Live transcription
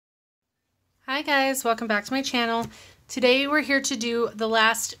Hi guys, welcome back to my channel. Today we're here to do the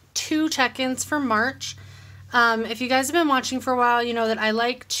last 2 check-ins for March. If you guys have been watching for a while, you know that I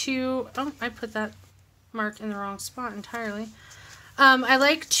like to... Oh, I put that mark in the wrong spot entirely. I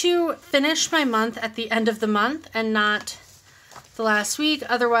like to finish my month at the end of the month and not the last week.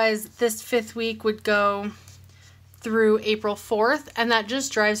 Otherwise, this 5th week would go through April 4th, and that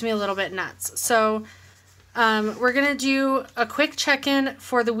just drives me a little bit nuts. So... we're going to do a quick check-in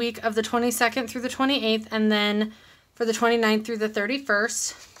for the week of the 22nd through the 28th, and then for the 29th through the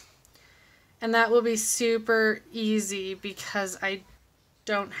 31st. And that will be super easy because I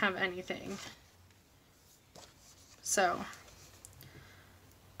don't have anything. So,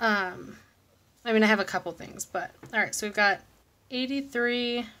 I mean, I have a couple things, but, alright, so we've got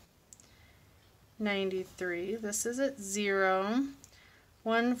 83, 93, this is at 0,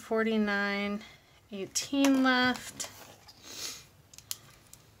 149, 18 left,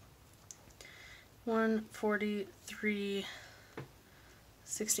 143,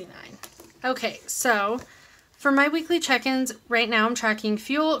 69. Okay, so for my weekly check-ins, right now I'm tracking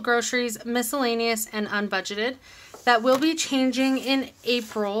fuel, groceries, miscellaneous, and unbudgeted. That will be changing in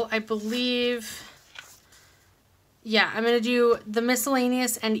April, I believe. Yeah, I'm going to do the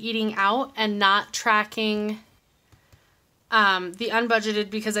miscellaneous and eating out and not tracking the unbudgeted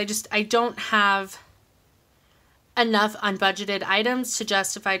because I don't have enough unbudgeted items to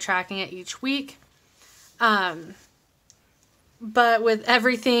justify tracking it each week. But with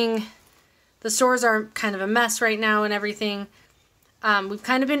everything, the stores are kind of a mess right now and everything. We've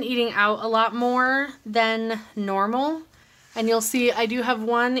kind of been eating out a lot more than normal. And you'll see I do have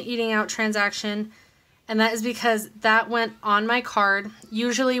one eating out transaction, and that is because that went on my card.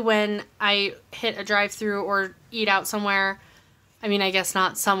 Usually when I hit a drive-thru or eat out somewhere, I mean, I guess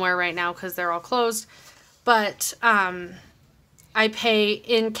not somewhere right now because they're all closed, but I pay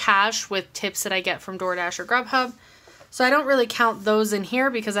in cash with tips that I get from DoorDash or Grubhub. So I don't really count those in here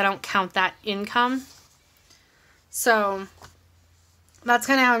because I don't count that income. So that's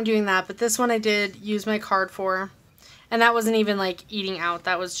kind of how I'm doing that. But this one I did use my card for. And that wasn't even like eating out.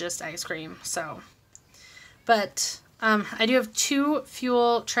 That was just ice cream. So, but I do have 2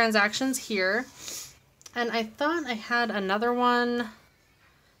 fuel transactions here. And I thought I had another one.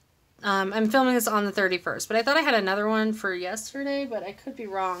 I'm filming this on the 31st, but I thought I had another one for yesterday, but I could be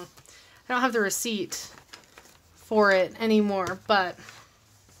wrong. I don't have the receipt for it anymore, but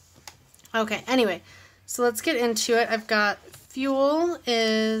okay, anyway, so let's get into it. I've got fuel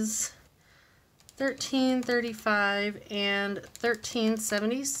is $13.35 and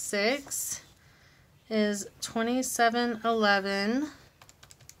 $13.76 is $27.11.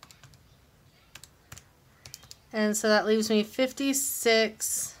 And so that leaves me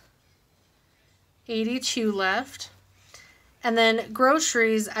 $56.82 left. And then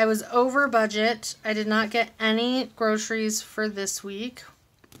groceries, I was over budget. I did not get any groceries for this week.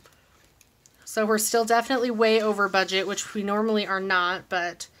 So we're still definitely way over budget, which we normally are not,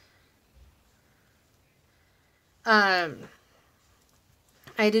 but I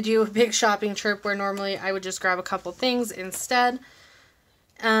did do a big shopping trip where normally I would just grab a couple things instead.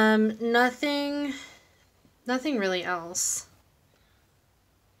 Nothing really else.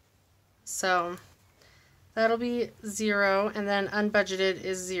 So that'll be 0, and then unbudgeted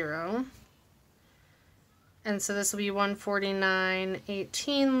is 0. And so this will be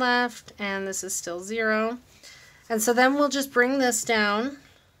 149.18 left, and this is still 0. And so then we'll just bring this down.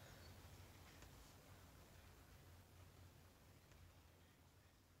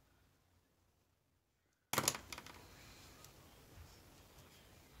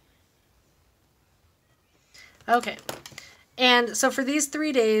 Okay, and so for these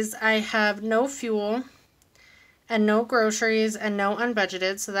 3 days, I have no fuel and no groceries and no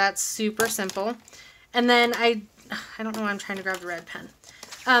unbudgeted, so that's super simple. And then I don't know why I'm trying to grab the red pen.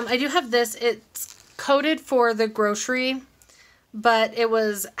 I do have this. It's coded for the grocery, but it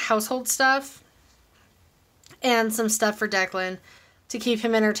was household stuff and some stuff for Declan to keep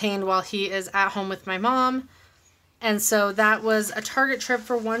him entertained while he is at home with my mom. And so that was a Target trip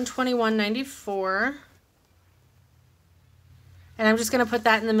for $121.94. And I'm just going to put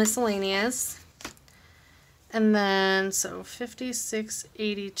that in the miscellaneous. And then, so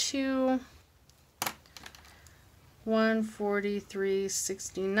 $56.82,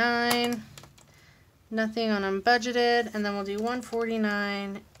 $143.69, nothing on unbudgeted, and then we'll do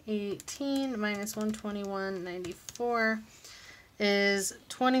 $149.18 minus $121.94 is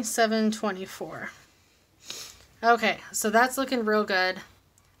 $27.24. Okay, so that's looking real good,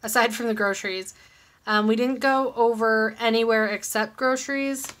 aside from the groceries. We didn't go over anywhere except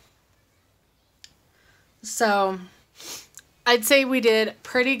groceries. So I'd say we did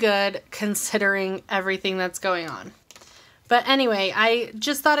pretty good considering everything that's going on. But anyway, I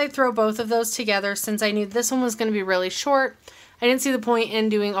just thought I'd throw both of those together since I knew this one was going to be really short. I didn't see the point in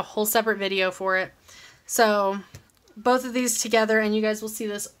doing a whole separate video for it. So both of these together, and you guys will see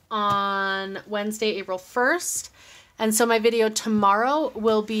this on Wednesday, April 1st. And so my video tomorrow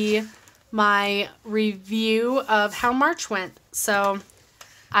will be my review of how March went. So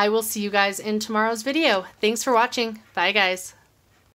I will see you guys in tomorrow's video. Thanks for watching. Bye, guys.